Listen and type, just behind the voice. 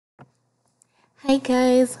Hi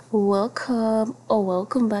guys, welcome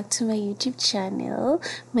back to my YouTube channel.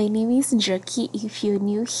 My name is Njoki. If you're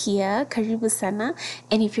new here, karibu sana,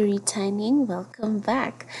 and if you're returning, welcome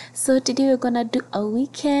back. So today we're gonna do a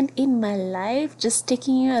weekend in my life, just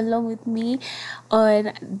taking you along with me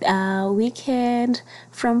on a weekend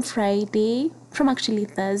from actually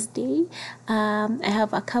Thursday. I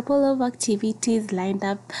have a couple of activities lined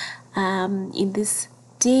up in this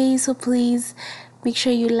day, so please make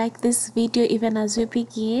sure you like this video even as we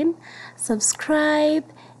begin, subscribe,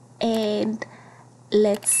 and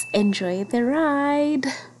let's enjoy the ride.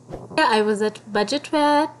 Yeah, I was at budget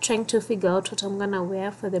wear trying to figure out what I'm gonna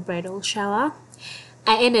wear for the bridal shower.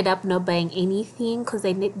 I ended up not buying anything because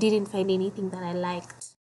I didn't find anything that I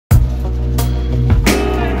liked.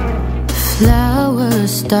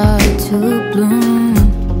 Flowers start to bloom,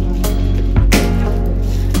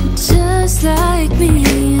 just like me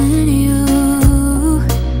and you.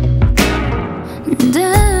 And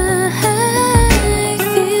I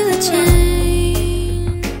feel a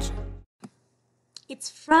change. It's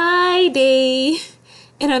Friday,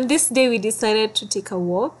 and on this day we decided to take a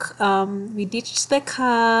walk. We ditched the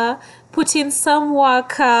car, put in some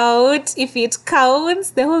workout, if it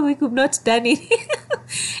counts. The whole week we've not done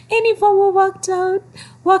any form of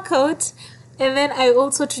workout. And then I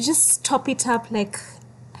also, to just top it up, like,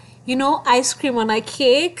 you know, ice cream on a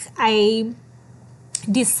cake, I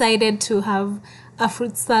decided to have a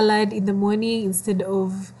fruit salad in the morning instead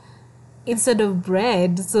of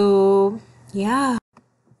bread. So yeah,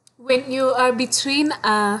 when you are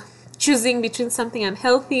choosing between something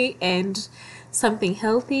unhealthy and something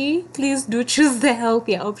healthy, please do choose the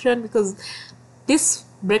healthier option, because this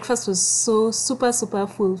breakfast was so super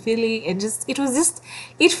fulfilling, and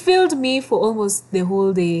it filled me for almost the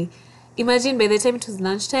whole day. Imagine by the time it was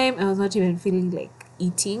lunchtime, I was not even feeling like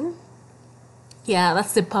eating. Yeah,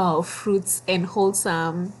 that's the power of fruits and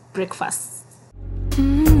wholesome breakfasts.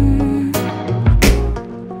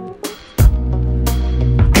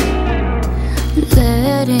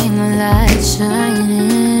 Letting the light shine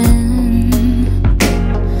in,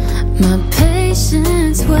 my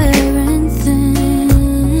patience wearing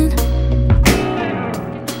thin,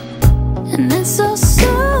 and it's all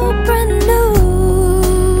so brand new.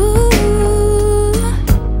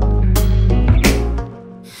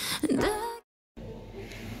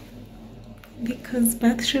 Because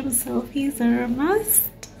bathroom selfies are a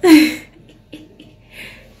must.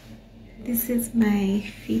 This is my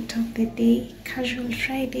fit of the day, casual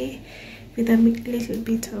Friday with a little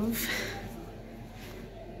bit of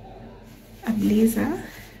a blazer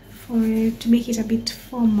to make it a bit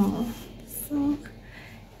formal. So,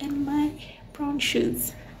 and my brown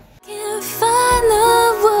shoes. Can't find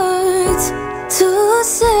the words to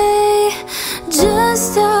say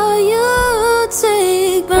just how you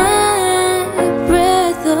take my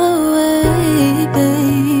breath away,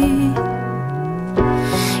 babe.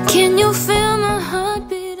 Can you feel my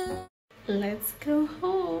heartbeat? Let's go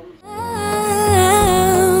home.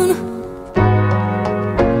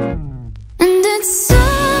 And it's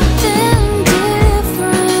something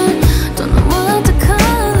different, don't know what to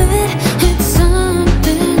call it. It's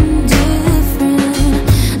something different,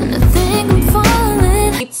 and I think I'm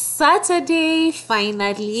falling. It's Saturday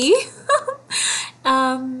finally.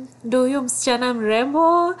 Ndo huyo msichana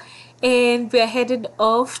mrembo, and we are headed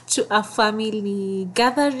off to a family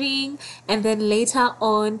gathering and then later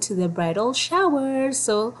on to the bridal shower.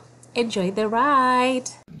 So enjoy the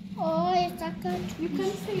ride. Oh, it's a cut. You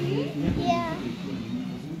can see? Yeah.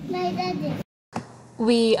 My daddy.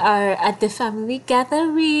 We are at the family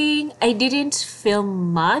gathering. I didn't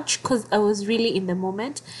film much because I was really in the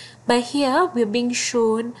moment, but here we're being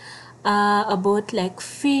shown about like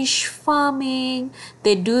fish farming,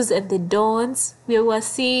 the do's and the don'ts. We were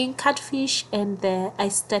seeing catfish and the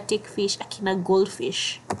aesthetic fish, akina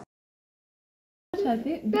goldfish. What are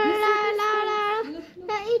they?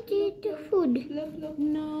 Eat food.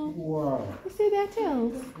 No. Wow. You see their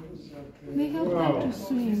tails? They help them to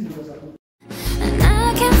swim. And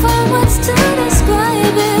I can't find words to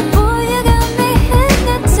describe it. Boy, you got me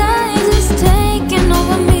hypnotized. It's taking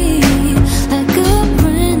over me like a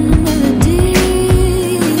brand melody.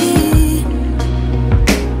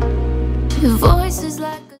 Your voice is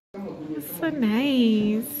like a So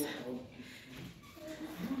nice.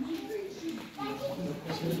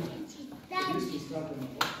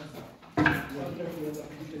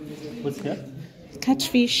 What's that?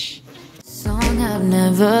 Catfish. song I've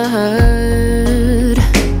never heard.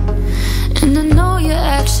 And I know your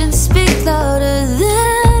actions speak louder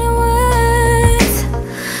than words,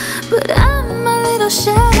 but I'm a little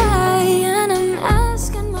shy and I'm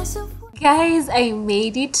asking myself, Guys, I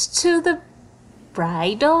made it to the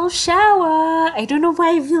bridal shower. I don't know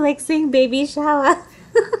why I feel like saying baby shower.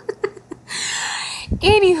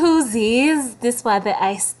 Anywho's, this were the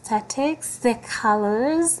aesthetics, the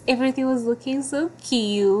colors, everything was looking so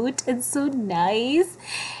cute and so nice.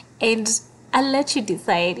 And I'll let you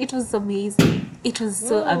decide. It was amazing. It was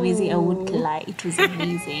so amazing. I won't lie. It was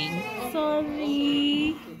amazing.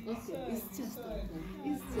 Sorry.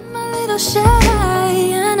 I'm a little shy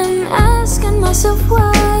and I'm asking myself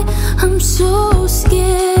why I'm so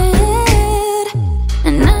scared,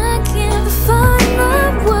 and I can't find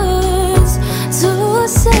the words to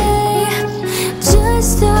say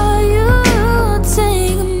just how you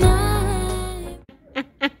take mine.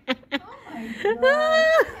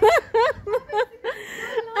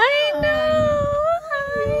 I know.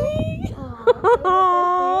 Hi.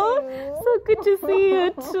 So good to see you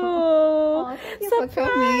too.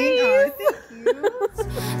 Surprise.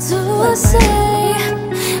 To say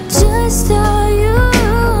just how you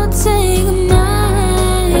take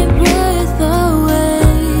my breath away.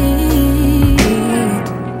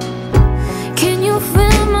 Can you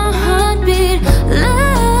feel my heartbeat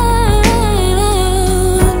loud?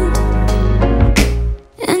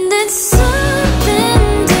 And it's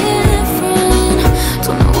something different.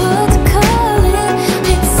 Don't know what to call it.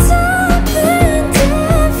 It's something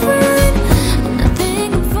different. And I think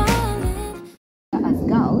I'm falling. As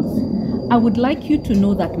girls, I would like you to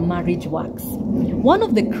know that marriage works. One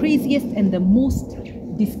of the craziest and the most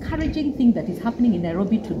discouraging thing that is happening in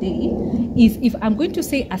Nairobi today is if I'm going to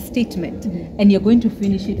say a statement and you're going to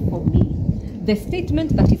finish it for me. The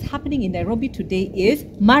statement that is happening in Nairobi today is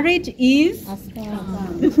marriage is a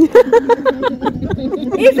scam.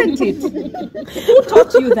 Isn't it? Who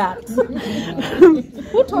taught you that?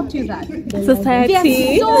 Who taught you that?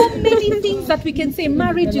 Society. There are so many things that we can say.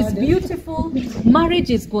 Marriage is beautiful.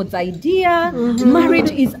 Marriage is God's idea.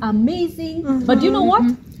 Marriage is amazing. But you know what?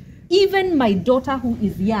 Even my daughter who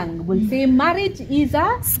is young will say marriage is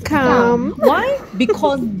a scam. Why?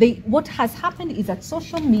 Because what has happened is that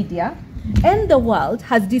social media and the world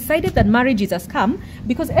has decided that marriage is a scam,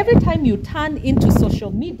 because every time you turn into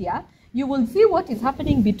social media, you will see what is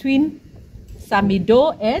happening between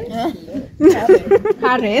Samido and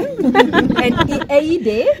Karen and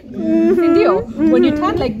Eide. Sindio. When you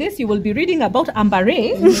turn like this, you will be reading about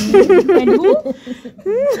Ambare and who?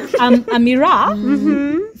 Amira.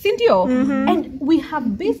 Sindio. And we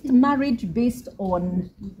have based marriage based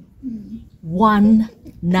on one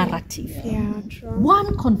narrative,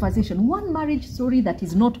 one conversation, one marriage story that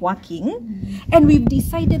is not working, and we've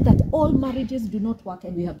decided that all marriages do not work,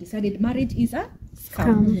 and we have decided marriage is a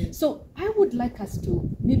scam. So I would like us to,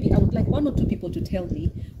 maybe I would like one or two people to tell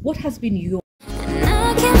me what has been your And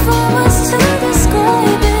I can't find words to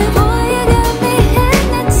describe it. Boy, you got me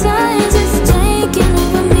hypnotized. It's taking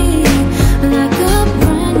over me like a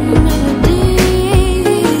brand new melody.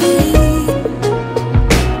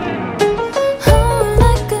 Oh,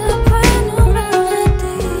 like a brand new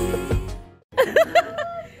melody.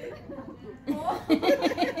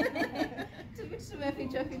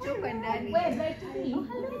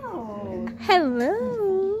 Hello.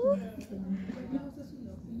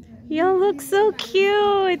 You look so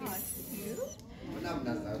cute. Boy,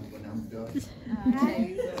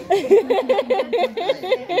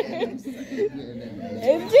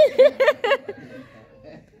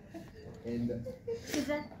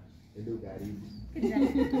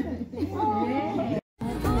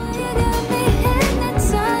 you got me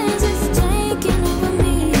hypnotized. It's taking over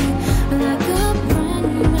me like a brand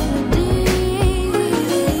new melody.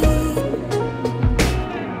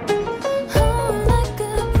 Oh, like a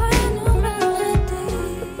brand new melody.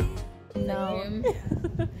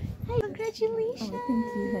 Congratulations. Thank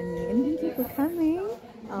you, honey, and thank you for coming.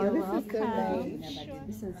 You're this is so welcome. nice.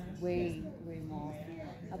 This is way more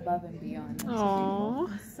above and beyond. Aww.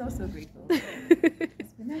 I'm so grateful.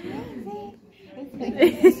 It's been amazing.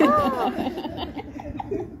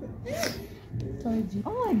 Oh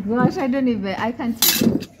my gosh, I can't even. I feel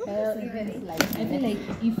like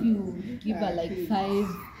if you give her like 5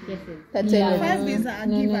 guesses. First is a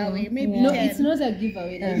giveaway, maybe No, 10. it's not a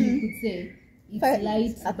giveaway. Like you could say it's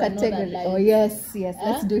light, a but not that category. light. Oh yes,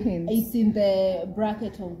 let's do him. It's in the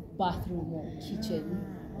bracket of bathroom or kitchen,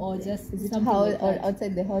 or just Is it something house like or that.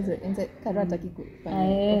 outside the house or inside? Karata kiku. Yeah.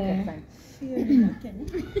 Okay, fine.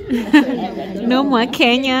 No more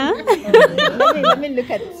Kenya. Let me look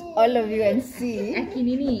at all of you and see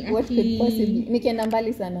Akinini, what could possibly. Nikienda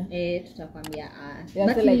mbali sana. tutakwambia Yeah, so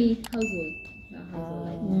luckily household.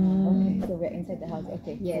 Okay, so we're inside the house.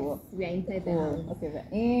 Okay, Yes, cool. we are inside the Cool. house. Okay, we're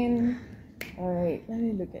in. All right, let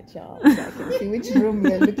me look at y'all so I can see which room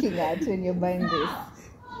you're looking at when you're buying this.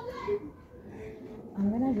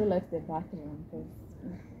 I'm gonna rule out the bathroom because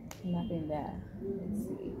nothing there. Let's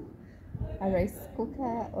see. A rice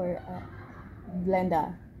cooker or a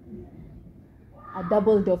blender? A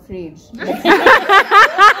double door fridge.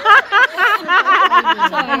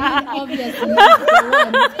 Obviously,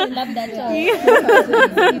 love that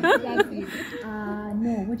Exactly.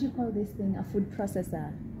 No, what do you call this thing? A food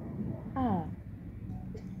processor.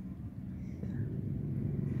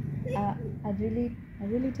 A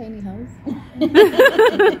really tiny house.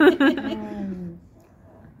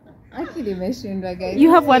 Actually mentioned, guys.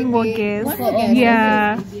 You have one more guess.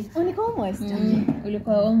 Yeah. Only almost.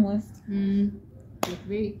 Ulikuwa almost.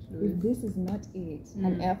 Very close. If this is not it,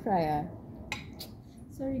 an air fryer.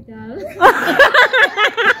 Sorry, girl.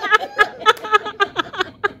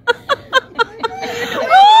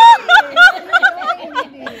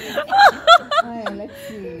 Alright, let's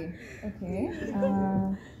see. Okay.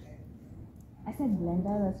 I said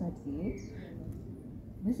blender, that's not it.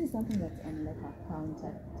 This is something that's on like a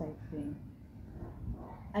counter type thing.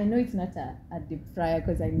 I know it's not a deep fryer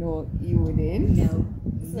because I know you wouldn't. No.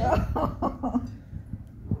 So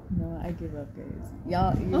no, I give up, guys.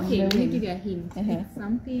 Y'all, Okay, let me give you a hint. Uh-huh. It's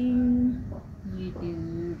something you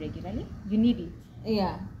do regularly. You need it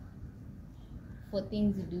Yeah. for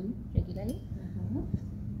things you do regularly.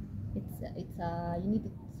 It's you need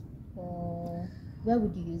it for. Where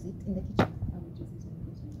would you use it? In the kitchen. I would use it in the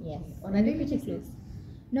kitchen. Yes. On a daily basis.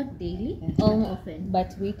 Not daily, Yeah. or often.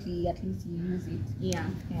 But weekly, at least you use it. Yeah,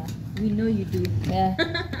 Yeah. we know you do. Yeah.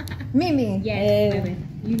 Mimi. Yes.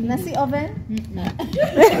 You need Nasi oven.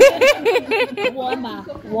 warmer.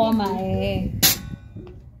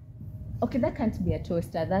 Okay, that can't be a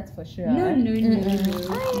toaster. That's for sure. No.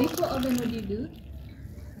 Before oven, what do you do?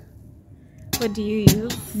 What do you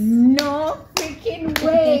use? No freaking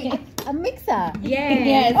way. A mixer.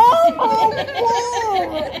 Yes. Oh,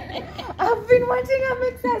 I've been wanting a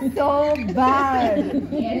mixer so bad.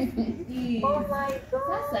 Yes. Oh my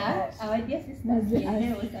god. Sasa, our dear sister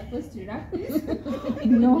Jenna was supposed to wrap this.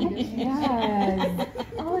 No. Yes.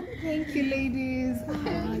 Oh, thank you, ladies.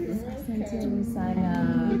 Asanteni sana.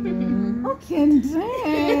 Okay,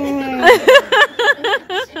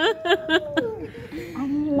 I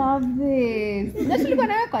love this. Actually, when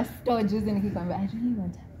I was store juice nikikwambia, I really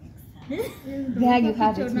want a mixer. There you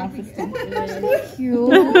have it, my sister. Thank you.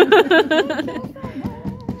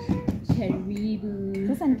 Karibu.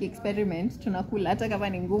 Sasa niki-experiment, tunakula hata kama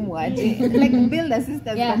ni ngumu aje. Like build a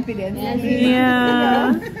sister's confidence.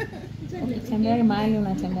 Yeah. Ukitembea mahali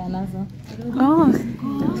unatembea nazo. Oh.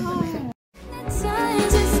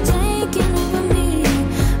 Times it's taking over me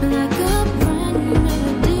like a brand new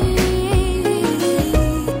melody.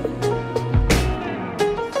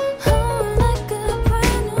 Oh, like a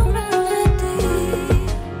brand new melody.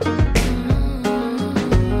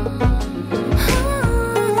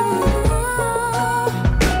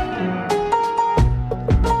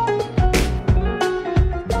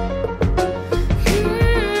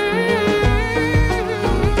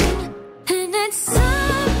 And it's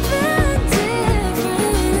something different.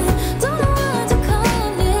 Don't know what to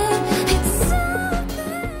call it. It's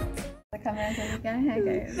something. The cameras are like, hi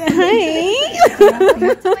guys. Hi.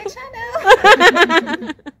 Welcome to my channel.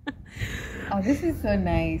 Oh, this is so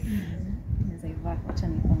nice. There's a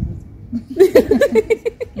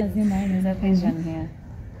vision here.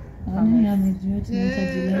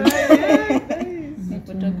 The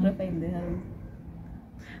photographer in the house.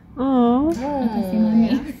 Oh.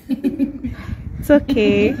 It's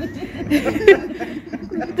okay.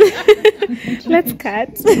 Let's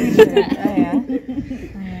cut.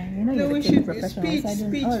 You know, you're a professional. So I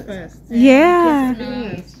don't. first. Yeah.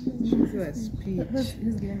 Speech.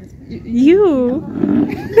 Who's giving this? You.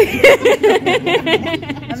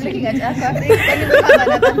 I'm looking at us. Can you have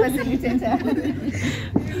another facilitator?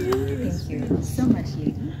 Thank you so much,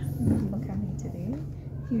 ladies, for coming today.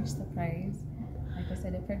 Huge surprise. Like I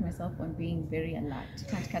said, I pride myself on being very alert.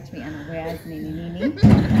 Can't catch me unawares, nini.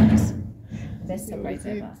 Best surprise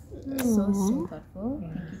ever. So thoughtful.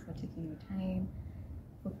 Thank you for taking your time,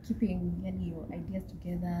 for keeping your ideas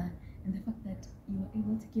together, and the fact that you were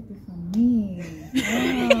able to keep it from me.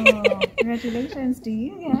 Wow. Congratulations to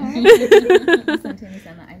you guys. Asanteni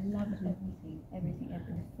sana. I loved everything.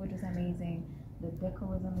 The food was amazing. The decor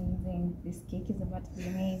was amazing. This cake is about to be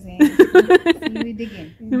amazing. See you digging.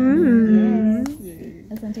 Yes.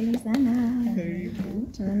 Asanteni sana.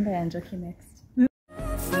 Tunaenda ya Njoki next.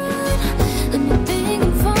 And you think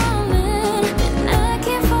I'm falling, and I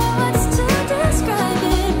can't find words to describe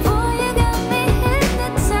it. Boy, you got me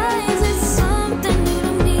hypnotized. It's something new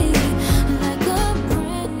to me, like a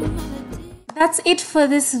brand new melody. That's it for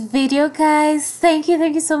this video, guys. Thank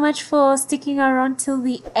you so much for sticking around till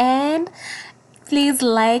the end. Please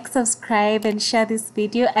like, subscribe, and share this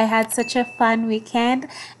video. I had such a fun weekend,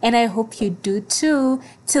 and I hope you do too.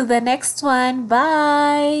 Till the next one,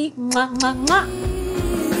 bye. Mwah, mwah, mwah.